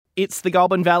It's the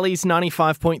Goulburn Valley's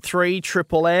 95.3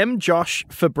 Triple M, Josh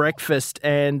for breakfast.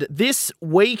 And this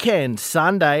weekend,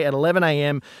 Sunday at 11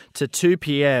 a.m. to 2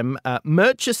 p.m,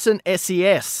 Murchison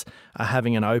SES are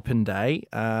having an open day.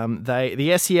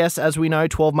 The SES, as we know,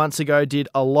 12 months ago, did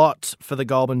a lot for the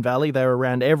Goulburn Valley. They were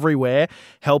around everywhere,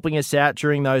 helping us out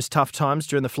during those tough times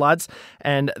during the floods.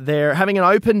 And they're having an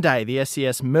open day. The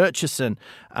SES Murchison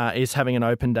is having an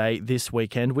open day this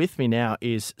weekend. With me now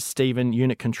is Stephen,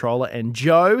 Unit Controller, and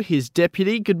Joe, his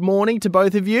deputy. Good morning to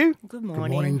both of you. Good morning.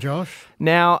 Good morning, Josh.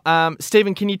 Now,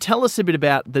 Stephen, can you tell us a bit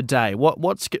about the day?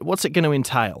 What's it going to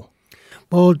entail?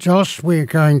 Well, Josh, we're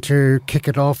going to kick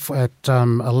it off at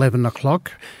 11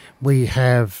 o'clock. We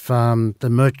have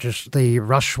the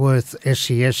Rushworth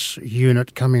SES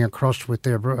unit coming across with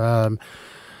their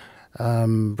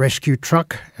rescue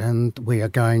truck, and we are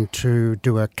going to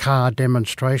do a car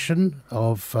demonstration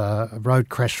of road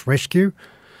crash rescue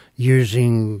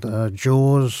using the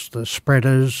jaws, the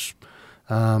spreaders,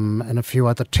 and a few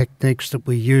other techniques that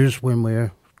we use when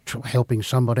we're helping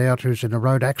somebody out who's in a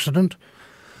road accident.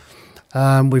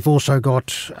 We've also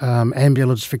got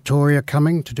Ambulance Victoria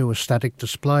coming to do a static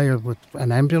display with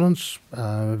an ambulance.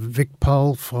 Vic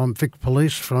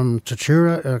Police from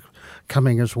Tatura are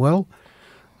coming as well.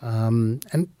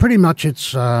 And pretty much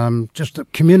it's just a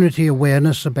community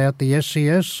awareness about the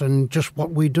SES and just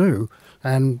what we do,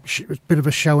 and a bit of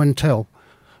a show and tell.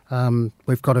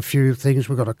 We've got a few things.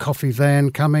 We've got a coffee van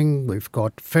coming. We've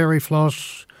got fairy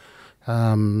floss,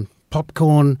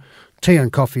 popcorn, tea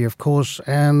and coffee, of course,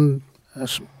 and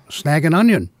snag an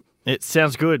onion. It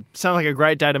sounds good. Sounds like a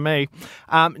great day to me.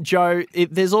 Joe,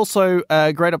 there's also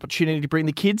a great opportunity to bring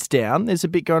the kids down. There's a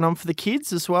bit going on for the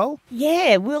kids as well.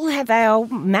 Yeah, we'll have our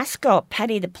mascot,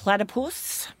 Paddy the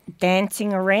Platypus,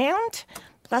 dancing around.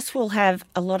 Plus, we'll have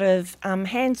a lot of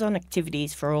hands-on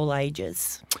activities for all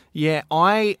ages. Yeah,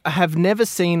 I have never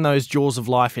seen those Jaws of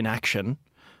Life in action,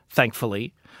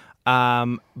 thankfully.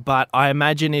 But I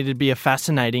imagine it'd be a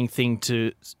fascinating thing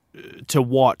to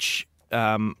watch.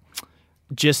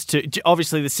 Just to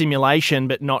obviously the simulation,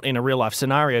 but not in a real life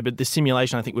scenario. But the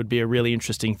simulation, I think, would be a really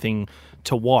interesting thing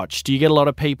to watch. Do you get a lot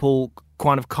of people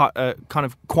kind of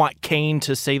quite keen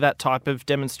to see that type of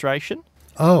demonstration?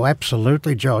 Oh,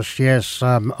 absolutely, Josh. Yes,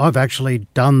 I've actually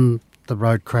done the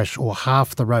road crash or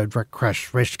half the road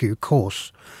crash rescue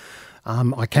course.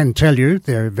 I can tell you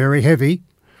they're very heavy.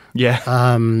 Yeah.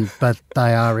 But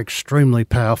they are extremely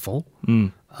powerful.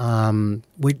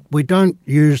 We don't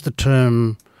use the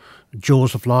term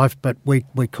Jaws of Life, but we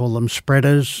call them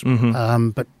spreaders.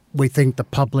 But we think the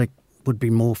public would be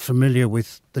more familiar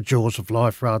with the Jaws of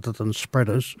Life rather than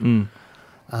spreaders.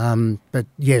 But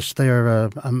yes, they're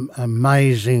an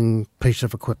amazing piece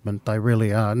of equipment. They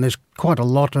really are. And there's quite a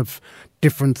lot of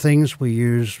different things. We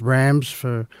use rams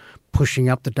for pushing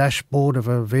up the dashboard of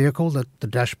a vehicle that the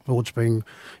dashboard's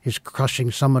is crushing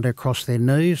somebody across their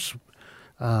knees.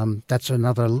 That's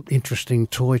another interesting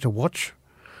toy to watch.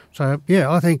 So, yeah,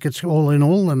 I think it's all in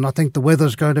all, and I think the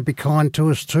weather's going to be kind to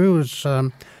us too. It's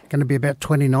going to be about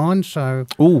 29, so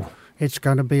it's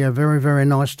going to be a very, very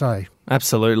nice day.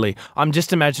 Absolutely. I'm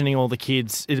just imagining all the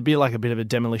kids. It'd be like a bit of a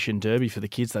demolition derby for the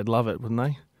kids. They'd love it, wouldn't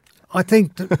they? I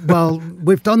think, well,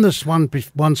 we've done this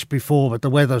once before, but the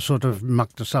weather sort of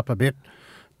mucked us up a bit.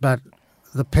 But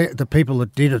the people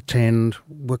that did attend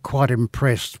were quite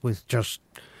impressed with just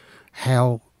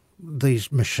how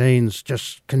these machines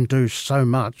just can do so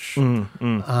much,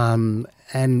 and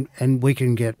we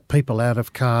can get people out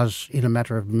of cars in a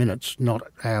matter of minutes, not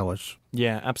hours.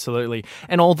 Yeah, absolutely.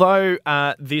 And although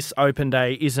this open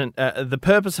day isn't the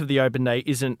purpose of the open day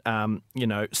isn't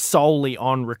solely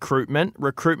on recruitment.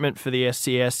 Recruitment for the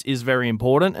SCS is very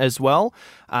important as well.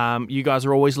 You guys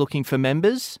are always looking for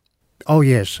members. Oh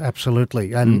yes,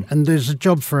 absolutely. And there's a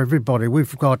job for everybody.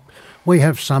 We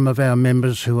have some of our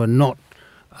members who are not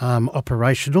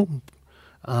operational.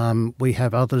 We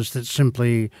have others that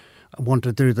simply want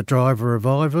to do the driver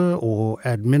reviver or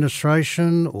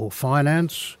administration or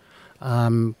finance.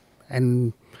 And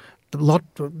a lot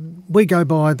we go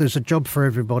by, there's a job for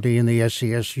everybody in the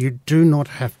SES. You do not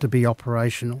have to be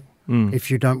operational if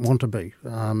you don't want to be.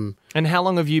 And how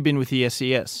long have you been with the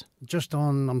SES?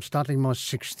 I'm starting my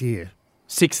 6th year.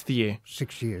 6th year?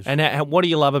 6 years. And what do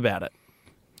you love about it?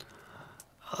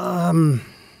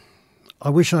 I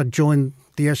wish I'd joined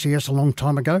the SES a long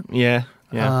time ago. Yeah.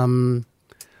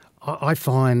 I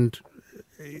find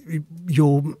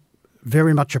you're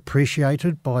very much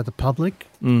appreciated by the public.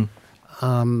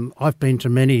 I've been to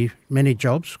many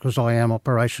jobs because I am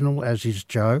operational, as is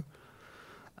Joe.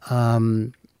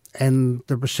 And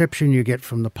the reception you get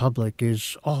from the public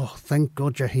is, oh, thank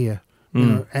God you're here. You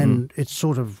know, and it's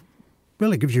sort of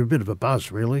really gives you a bit of a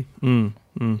buzz, really.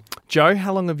 Joe,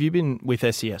 how long have you been with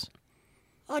SES?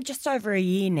 Oh, just over a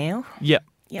year now. Yep.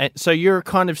 Yep. So you're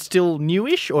kind of still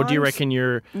newish, or do you reckon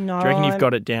you've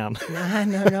got it down?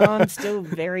 No, I'm still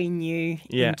very new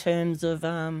Yeah. in terms of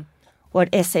what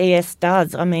SES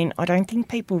does. I mean, I don't think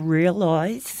people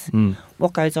realise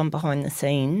what goes on behind the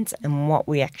scenes and what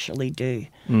we actually do.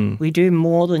 We do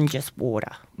more than just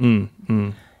water.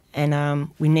 And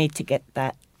we need to get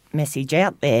that message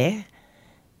out there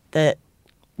that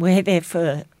we're there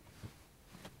for...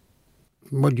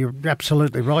 Well, you're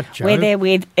absolutely right, Joe. We're there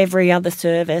with every other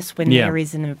service when Yeah. there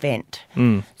is an event.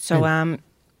 So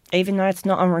even though it's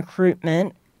not on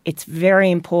recruitment, it's very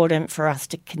important for us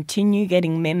to continue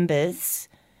getting members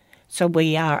so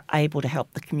we are able to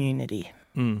help the community.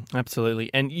 Absolutely.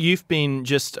 And you've been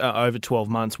just over 12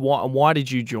 months. Why did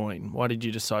you join? Why did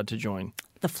you decide to join?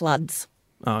 The floods.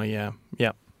 Oh, yeah.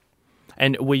 Yep.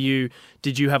 And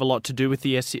did you have a lot to do with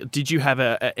the SES? Did you have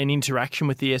an interaction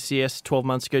with the SES 12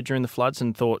 months ago during the floods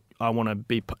and thought, I want to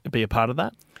be a part of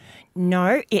that?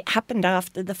 No, it happened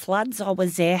after the floods. I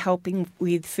was there helping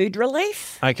with food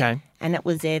relief. Okay. And it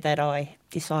was there that I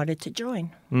decided to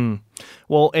join.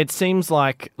 Well, it seems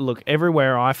like, look,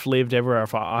 everywhere I've lived, everywhere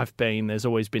I've been, there's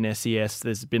always been SES.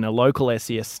 There's been a local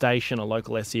SES station, a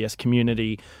local SES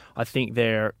community. I think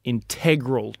they're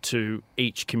integral to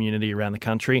each community around the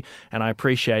country, and I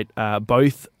appreciate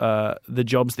both the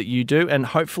jobs that you do, and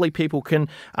hopefully people can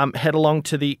head along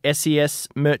to the SES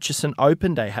Murchison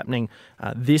Open Day happening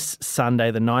this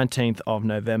Sunday, the 19th of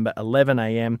November, 11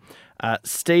 a.m.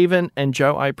 Stephen and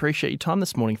Joe, I appreciate your time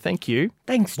this morning. Thank you.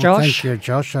 Thanks, Well, Josh. thank you,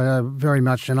 Josh, very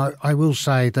much. And I will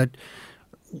say that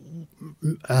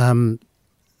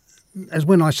as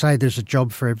when I say there's a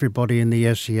job for everybody in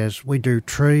the SES, we do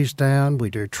trees down,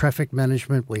 we do traffic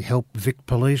management, we help Vic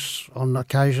Police on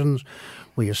occasions,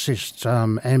 we assist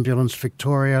Ambulance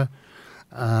Victoria.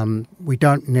 We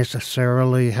don't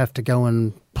necessarily have to go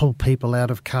and pull people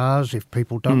out of cars if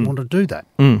people don't want to do that.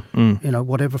 You know,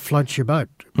 whatever floats your boat,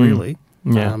 really.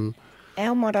 Yeah.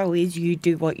 Our motto is you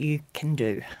do what you can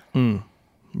do.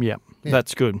 Yeah,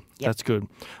 that's good. Yep. That's good.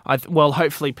 Well,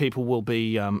 hopefully people will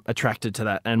be attracted to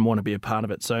that and want to be a part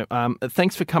of it. So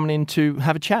thanks for coming in to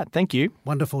have a chat. Thank you.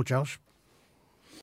 Wonderful, Josh.